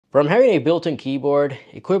From having a built-in keyboard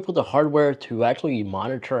equipped with the hardware to actually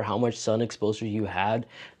monitor how much sun exposure you had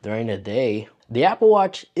during the day, the Apple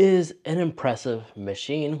Watch is an impressive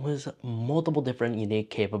machine with multiple different unique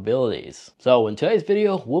capabilities. So in today's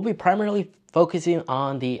video, we'll be primarily focusing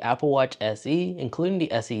on the Apple Watch SE, including the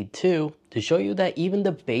SE2, to show you that even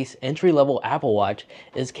the base entry-level Apple Watch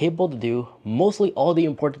is capable to do mostly all the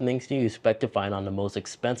important things you expect to find on the most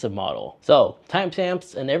expensive model. So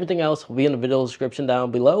timestamps and everything else will be in the video description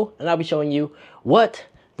down below, and I'll be showing you what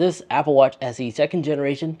this Apple Watch SE second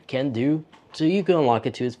generation can do so you can unlock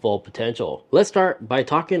it to its full potential. Let's start by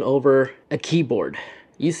talking over a keyboard.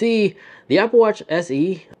 You see, the Apple Watch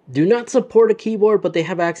SE do not support a keyboard, but they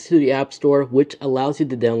have access to the App Store, which allows you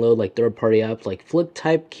to download like third-party apps like Flick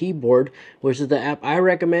Type Keyboard, which is the app I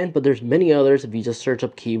recommend, but there's many others if you just search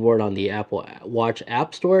up keyboard on the Apple Watch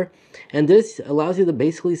App Store. And this allows you to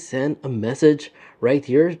basically send a message right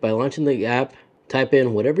here by launching the app, type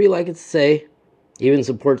in whatever you like it to say, even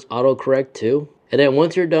supports autocorrect too. And then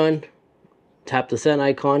once you're done, tap the send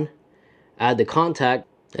icon, add the contact,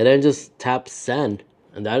 and then just tap send.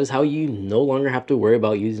 And that is how you no longer have to worry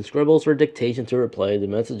about using scribbles or dictation to reply the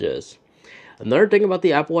messages. Another thing about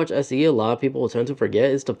the Apple Watch SE a lot of people tend to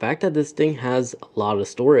forget is the fact that this thing has a lot of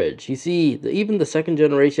storage. You see, even the second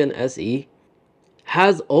generation SE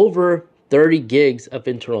has over 30 gigs of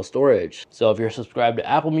internal storage. So if you're subscribed to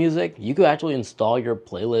Apple Music, you could actually install your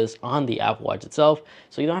playlist on the Apple Watch itself,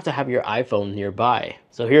 so you don't have to have your iPhone nearby.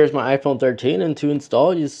 So here's my iPhone 13, and to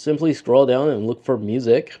install, you simply scroll down and look for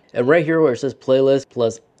music. And right here where it says playlist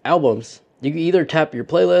plus albums, you can either tap your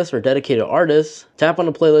playlist or dedicated artists, tap on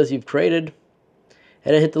the playlist you've created,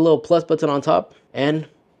 and then hit the little plus button on top, and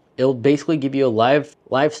it'll basically give you a live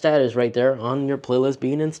status right there on your playlist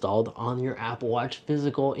being installed on your Apple Watch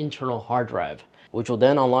physical internal hard drive, which will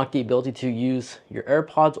then unlock the ability to use your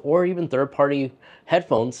AirPods or even third-party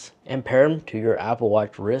headphones and pair them to your Apple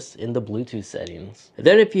Watch wrist in the Bluetooth settings. And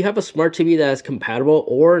then if you have a smart TV that is compatible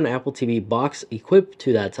or an Apple TV box equipped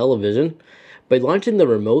to that television, by launching the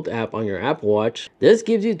remote app on your Apple Watch, this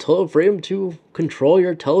gives you total freedom to control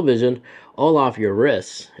your television all off your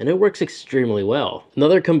wrists, and it works extremely well.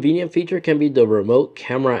 Another convenient feature can be the remote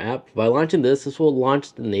camera app. By launching this will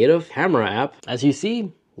launch the native camera app. As you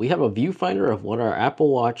see, we have a viewfinder of what our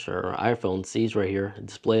Apple Watch or iPhone sees right here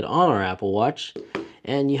displayed on our Apple Watch,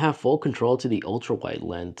 and you have full control to the ultra wide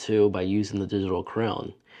lens too by using the digital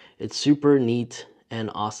crown. It's super neat and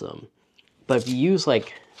awesome. But if you use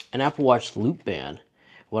like an Apple Watch loop band,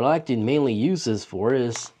 what I like to mainly use this for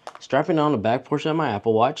is strapping on the back portion of my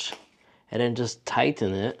Apple Watch and then just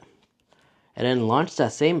tighten it and then launch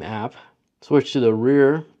that same app, switch to the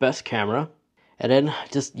rear best camera, and then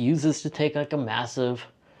just use this to take like a massive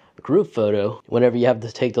group photo whenever you have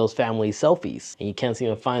to take those family selfies and you can't seem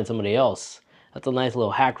to find somebody else. That's a nice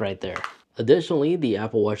little hack right there. Additionally, the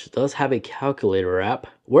Apple Watch does have a calculator app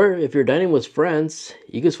where if you're dining with friends,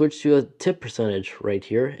 you can switch to a tip percentage right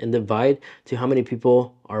here and divide to how many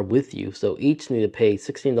people are with you. So each need to pay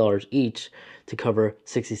 $16 each to cover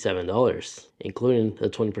 $67, including the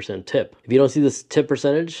 20% tip. If you don't see this tip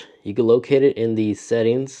percentage, you can locate it in the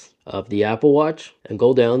settings of the Apple Watch and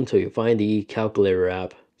go down until you find the calculator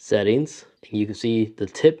app settings. And you can see the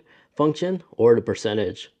tip function or the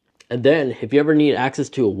percentage. And then, if you ever need access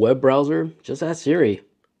to a web browser, just ask Siri.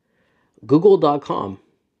 Google.com.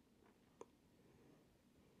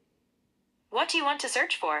 What do you want to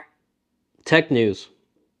search for? Tech news.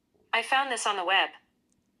 I found this on the web.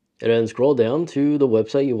 And then scroll down to the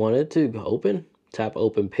website you want it to open. Tap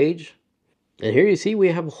open page. And here you see we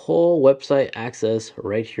have whole website access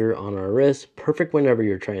right here on our wrist. Perfect whenever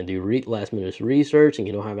you're trying to do last minute research and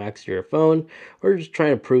you don't have access to your phone, or just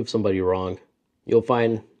trying to prove somebody wrong. You'll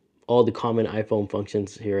find all the common iPhone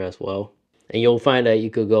functions here as well. And you'll find that you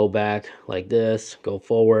could go back like this, go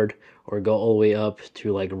forward, or go all the way up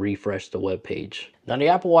to like refresh the web page. Now the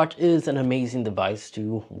Apple Watch is an amazing device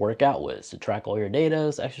to work out with, to track all your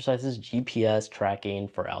data, exercises, GPS tracking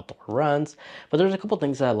for outdoor runs. But there's a couple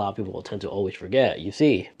things that a lot of people tend to always forget. You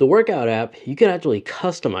see, the workout app, you can actually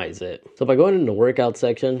customize it. So by going in the workout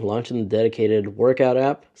section, launching the dedicated workout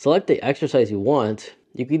app, select the exercise you want.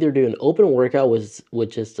 You can either do an open workout,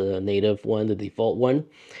 which is the native one, the default one,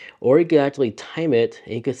 or you can actually time it,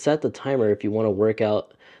 and you can set the timer if you want to work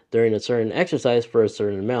out during a certain exercise for a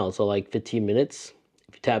certain amount. So like 15 minutes,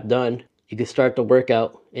 if you tap done, you can start the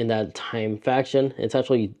workout in that time faction. It's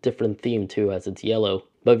actually a different theme too, as it's yellow.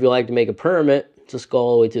 But if you like to make a permit, just go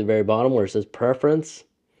all the way to the very bottom where it says preference.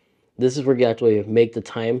 This is where you actually make the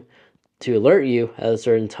time to alert you at a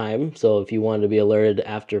certain time. So if you want to be alerted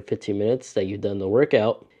after 15 minutes that you've done the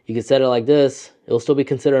workout, you You can set it like this. It'll still be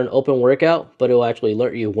considered an open workout, but it will actually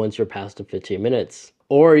alert you once you're past the 15 minutes.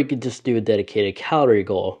 Or you could just do a dedicated calorie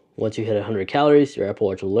goal. Once you hit 100 calories, your Apple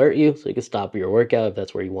Watch will alert you, so you can stop your workout if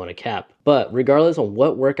that's where you want to cap. But regardless of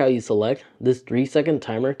what workout you select, this 3-second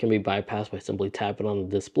timer can be bypassed by simply tapping on the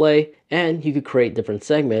display, and you could create different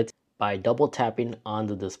segments by double tapping on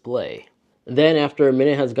the display. Then after a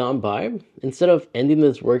minute has gone by, instead of ending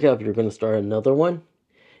this workout if you're going to start another one,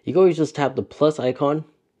 you can always just tap the plus icon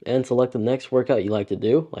and select the next workout you like to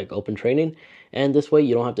do, like open training, and this way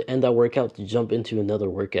you don't have to end that workout to jump into another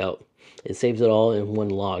workout. It saves it all in one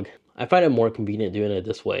log. I find it more convenient doing it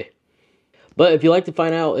this way. But if you like to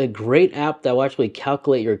find out a great app that will actually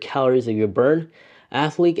calculate your calories that you burn,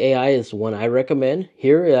 Athlete AI is one I recommend.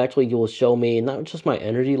 Here it actually will show me not just my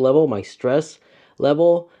energy level, my stress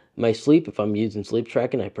level, my sleep, if I'm using sleep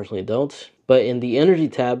tracking. I personally don't. But in the energy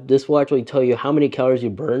tab, this will actually tell you how many calories you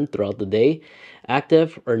burn throughout the day,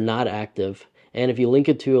 active or not active. And if you link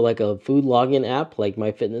it to like a food logging app like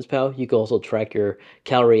MyFitnessPal, you can also track your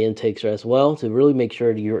calorie intakes as well to really make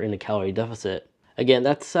sure that you're in a calorie deficit. Again,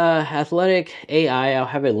 that's Athletic AI. I'll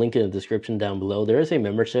have a link in the description down below. There is a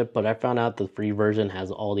membership, but I found out the free version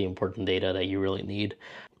has all the important data that you really need.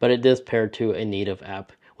 But it does pair to a native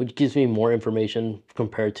app, which gives me more information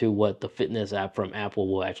compared to what the fitness app from Apple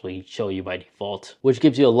will actually show you by default, which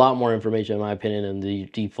gives you a lot more information, in my opinion, than the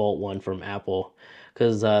default one from Apple.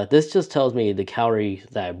 Because this just tells me the calories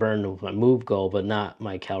that I burned with my move goal, but not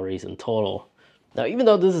my calories in total. Now, even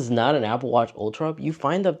though this is not an Apple Watch Ultra, you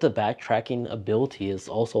find that the backtracking ability is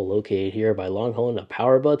also located here by long holding the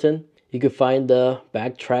power button. You could find the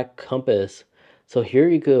backtrack compass. So here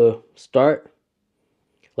you could start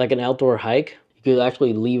like an outdoor hike. You could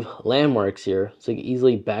actually leave landmarks here so you can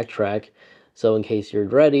easily backtrack. So in case you're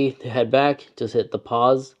ready to head back, just hit the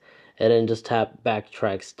pause and then just tap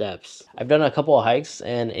backtrack steps. I've done a couple of hikes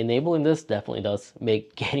and enabling this definitely does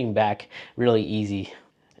make getting back really easy.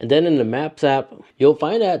 And then in the Maps app, you'll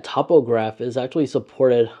find that topograph is actually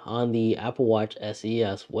supported on the Apple Watch SE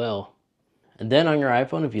as well. And then on your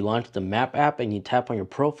iPhone, if you launch the Map app and you tap on your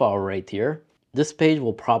profile right here, this page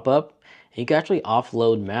will pop up and you can actually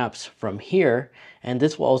offload maps from here. And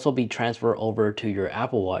this will also be transferred over to your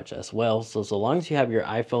Apple Watch as well. So long as you have your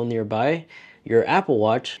iPhone nearby, your Apple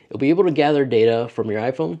Watch, you'll be able to gather data from your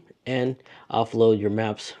iPhone and offload your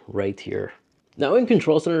maps right here. Now in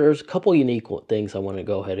Control Center, there's a couple unique things I want to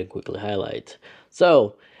go ahead and quickly highlight.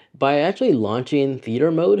 So by actually launching theater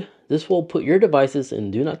mode, this will put your devices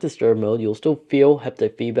in do not disturb mode. You'll still feel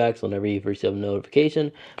haptic feedbacks whenever you receive a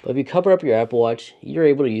notification, but if you cover up your Apple Watch, you're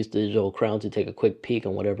able to use the digital crown to take a quick peek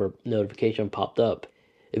on whatever notification popped up.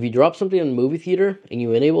 If you drop something in the movie theater and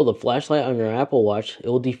you enable the flashlight on your Apple Watch, it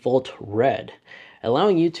will default red,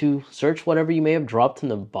 allowing you to search whatever you may have dropped in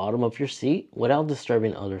the bottom of your seat without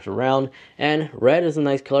disturbing others around. And red is a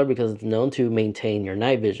nice color because it's known to maintain your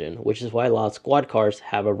night vision, which is why a lot of squad cars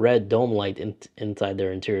have a red dome light inside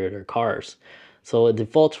their interior of their cars. So it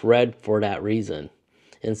defaults red for that reason.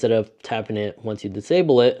 Instead of tapping it once you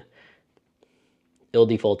disable it, it'll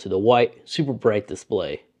default to the white, super bright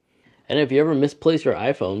display. And if you ever misplace your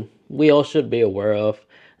iPhone, we all should be aware of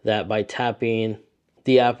that by tapping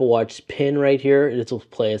the Apple Watch pin right here, this will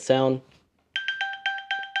play a sound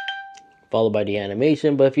followed by the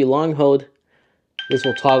animation. But if you long hold, this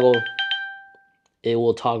will toggle. It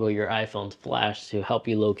will toggle your iPhone's flash to help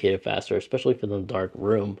you locate it faster, especially for the dark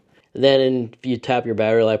room. Then if you tap your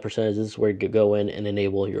battery life percentage, this is where you could go in and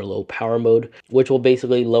enable your low power mode, which will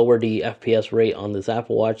basically lower the FPS rate on this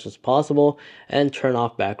Apple Watch as possible and turn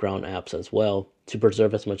off background apps as well to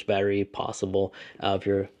preserve as much battery possible out of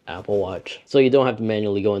your Apple Watch. So you don't have to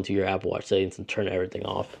manually go into your Apple Watch settings and turn everything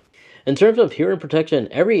off. In terms of hearing protection,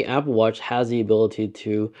 every Apple Watch has the ability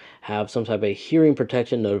to have some type of hearing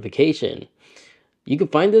protection notification. You can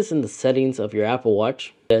find this in the settings of your Apple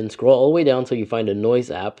Watch, then scroll all the way down until you find a noise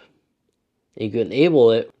app. You can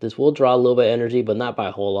enable it. This will draw a little bit of energy, but not by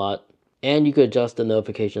a whole lot. And you could adjust the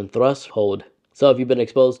notification threshold. So if you've been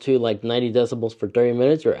exposed to like 90 decibels for 30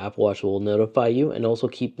 minutes, your Apple Watch will notify you and also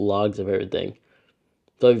keep logs of everything.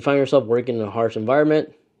 So if you find yourself working in a harsh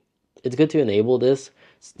environment, it's good to enable this.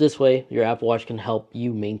 This way, your Apple Watch can help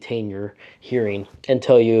you maintain your hearing and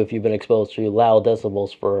tell you if you've been exposed to loud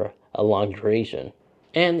decibels for a long duration.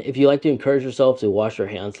 And if you like to encourage yourself to wash your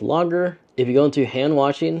hands longer, if you go into hand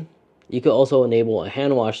washing, you could also enable a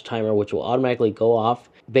hand wash timer, which will automatically go off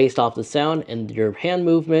based off the sound and your hand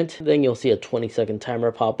movement. Then you'll see a 20-second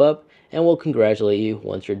timer pop up and will congratulate you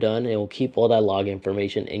once you're done, and will keep all that log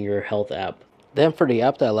information in your health app. Then for the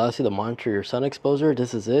app that allows you to monitor your sun exposure,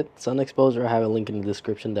 this is it. Sun exposure, I have a link in the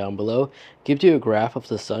description down below. Gives you a graph of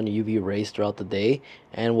the sun UV rays throughout the day,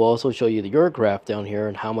 and will also show you your graph down here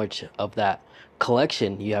and how much of that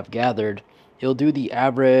collection you have gathered. It'll do the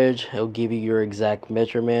average, it'll give you your exact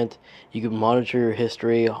measurement. You can monitor your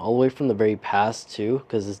history all the way from the very past too,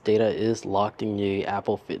 because this data is locked in the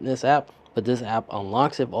Apple Fitness app. But this app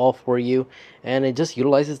unlocks it all for you, and it just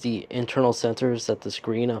utilizes the internal sensors that the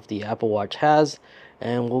screen of the Apple Watch has,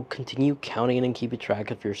 and will continue counting and keeping track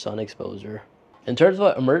of your sun exposure. In terms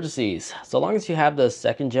of emergencies, so long as you have the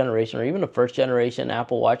second generation or even the first generation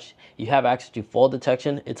Apple Watch, you have access to fall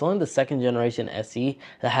detection. It's only the second generation SE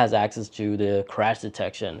that has access to the crash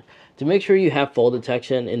detection. To make sure you have fall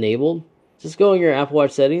detection enabled, just go in your Apple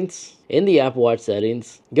Watch settings. In the Apple Watch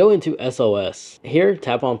settings, go into SOS. Here,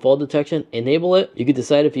 tap on fall detection, enable it. You can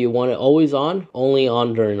decide if you want it always on, only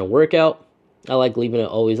on during a workout. I like leaving it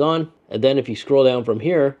always on. And then if you scroll down from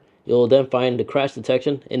here, you'll then find the crash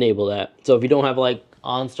detection, enable that. So if you don't have like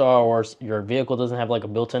OnStar or your vehicle doesn't have like a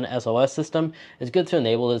built-in SOS system, it's good to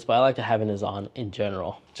enable this, but I like to have this on in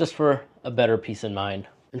general, just for a better peace of mind.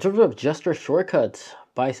 In terms of gesture shortcuts,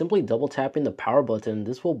 by simply double tapping the power button,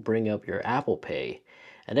 this will bring up your Apple Pay.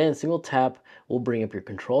 And then a single tap will bring up your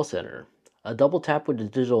control center. A double tap with the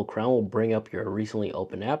digital crown will bring up your recently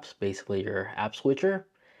opened apps, basically your app switcher.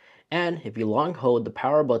 And if you long hold the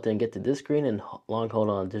power button and get to this screen and long hold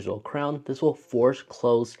on a digital crown, this will force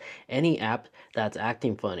close any app that's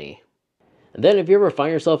acting funny. And then if you ever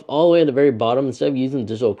find yourself all the way at the very bottom, instead of using the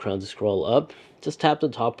digital crown to scroll up, just tap the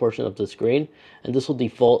top portion of the screen and this will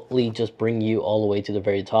defaultly just bring you all the way to the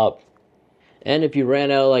very top. And if you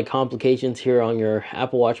ran out of like complications here on your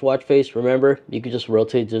Apple Watch watch face, remember you could just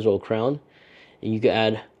rotate the digital crown and you could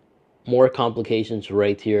add more complications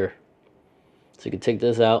right here. So you can take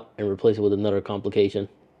this out and replace it with another complication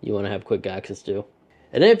you want to have quick access to.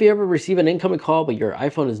 And then if you ever receive an incoming call but your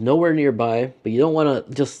iPhone is nowhere nearby, but you don't want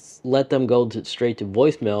to just let them go straight to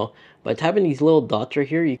voicemail, by tapping these little dots right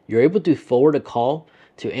here, you're able to forward a call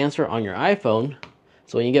to answer on your iPhone.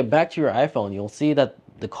 So when you get back to your iPhone, you'll see that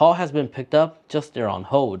the call has been picked up, just there on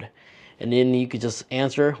hold. And then you could just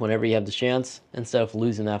answer whenever you have the chance instead of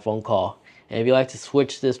losing that phone call. And if you like to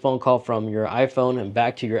switch this phone call from your iPhone and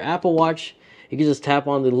back to your Apple Watch, you can just tap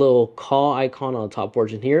on the little call icon on the top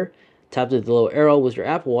portion here, tap the little arrow with your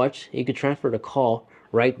Apple Watch, you can transfer the call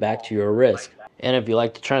right back to your wrist. And if you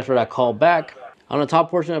like to transfer that call back, on the top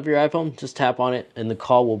portion of your iPhone, just tap on it and the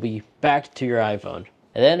call will be back to your iPhone.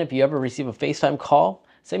 And then if you ever receive a FaceTime call,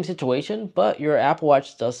 same situation, but your Apple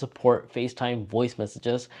Watch does support FaceTime voice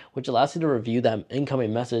messages, which allows you to review that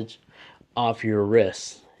incoming message off your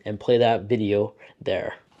wrist and play that video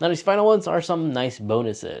there. Now these final ones are some nice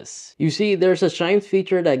bonuses. You see there's a chimes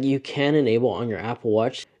feature that you can enable on your Apple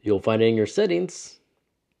Watch. You'll find it in your settings.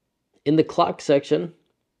 In the clock section,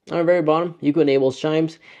 on the very bottom, you can enable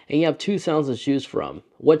chimes and you have two sounds to choose from.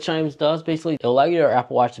 What chimes does, basically, it'll allow your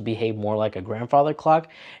Apple Watch to behave more like a grandfather clock.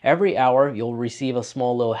 Every hour, you'll receive a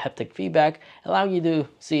small little haptic feedback, allowing you to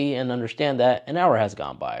see and understand that an hour has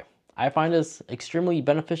gone by. I find this extremely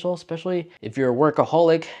beneficial, especially if you're a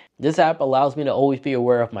workaholic. This app allows me to always be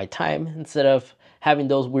aware of my time instead of having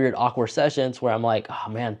those weird awkward sessions where I'm like, oh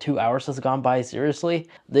man, 2 hours has gone by, seriously?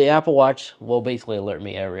 The Apple Watch will basically alert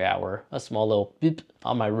me every hour, a small little beep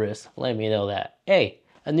on my wrist, letting me know that, hey,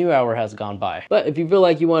 a new hour has gone by. But if you feel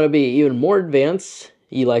like you want to be even more advanced,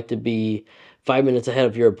 you like to be 5 minutes ahead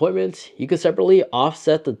of your appointment, you can separately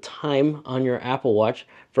offset the time on your Apple Watch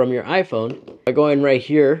from your iPhone by going right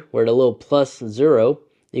here where the little +0.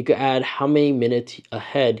 You can add how many minutes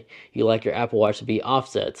ahead you like your Apple Watch to be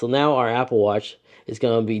offset. So now our Apple Watch is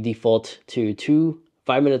going to be default to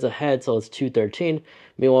 5 minutes ahead, so it's 2:13.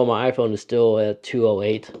 Meanwhile, my iPhone is still at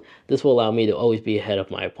 2:08. This will allow me to always be ahead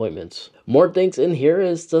of my appointments. More things in here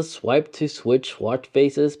is the swipe to switch watch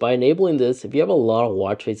faces. By enabling this, if you have a lot of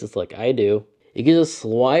watch faces like I do, you can just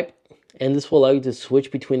swipe and this will allow you to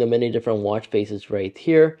switch between the many different watch faces right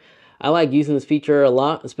here. I like using this feature a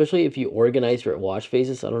lot, especially if you organize your watch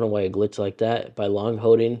faces. I don't know why it glitched like that. By long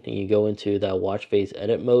holding and you go into that watch face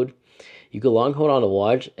edit mode, you can long hold on the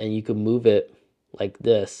watch and you can move it like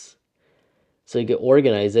this. So you can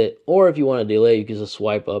organize it, or if you want to delete, you can just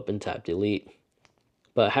swipe up and tap delete.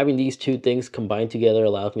 But having these two things combined together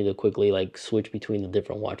allows me to quickly like switch between the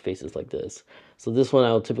different watch faces like this. So this one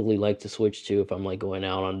I would typically like to switch to if I'm like going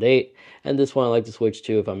out on a date, and this one I like to switch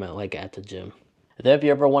to if I'm at the gym. Then if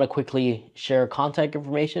you ever want to quickly share contact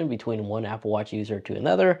information between one Apple Watch user to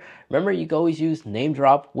another, remember you can always use name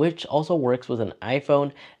drop, which also works with an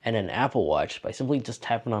iPhone and an Apple Watch. By simply just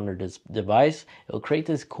tapping on their device, it will create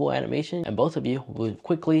this cool animation and both of you will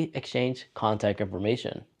quickly exchange contact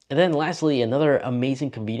information. And then lastly, another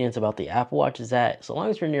amazing convenience about the Apple Watch is that so long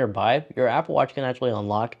as you're nearby, your Apple Watch can actually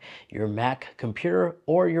unlock your Mac computer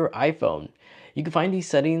or your iPhone. You can find these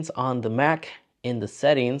settings on the Mac in the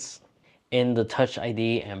settings, in the Touch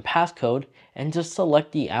ID and passcode, and just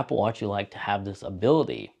select the Apple Watch you like to have this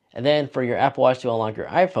ability. And then for your Apple Watch to unlock your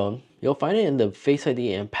iPhone, you'll find it in the Face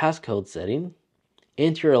ID and passcode setting,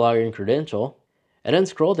 into your login credential, and then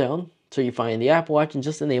scroll down so you find the Apple Watch and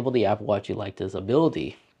just enable the Apple Watch you like this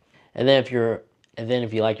ability. And then if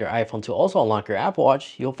you like your iPhone to also unlock your Apple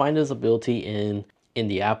Watch, you'll find this ability in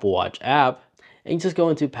the Apple Watch app, and you just go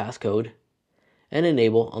into passcode and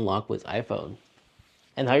enable unlock with iPhone.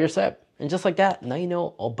 And now you're set. And just like that, now you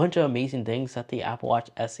know a bunch of amazing things that the Apple Watch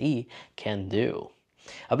SE can do.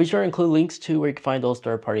 I'll be sure to include links to where you can find those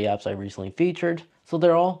third-party apps I recently featured, so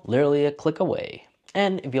they're all literally a click away.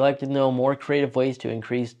 And if you'd like to know more creative ways to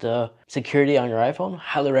increase the security on your iPhone,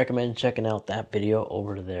 highly recommend checking out that video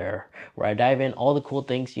over there, where I dive in all the cool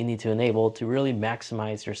things you need to enable to really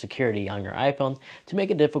maximize your security on your iPhone to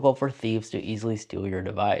make it difficult for thieves to easily steal your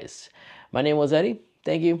device. My name was Eddie.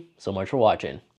 Thank you so much for watching.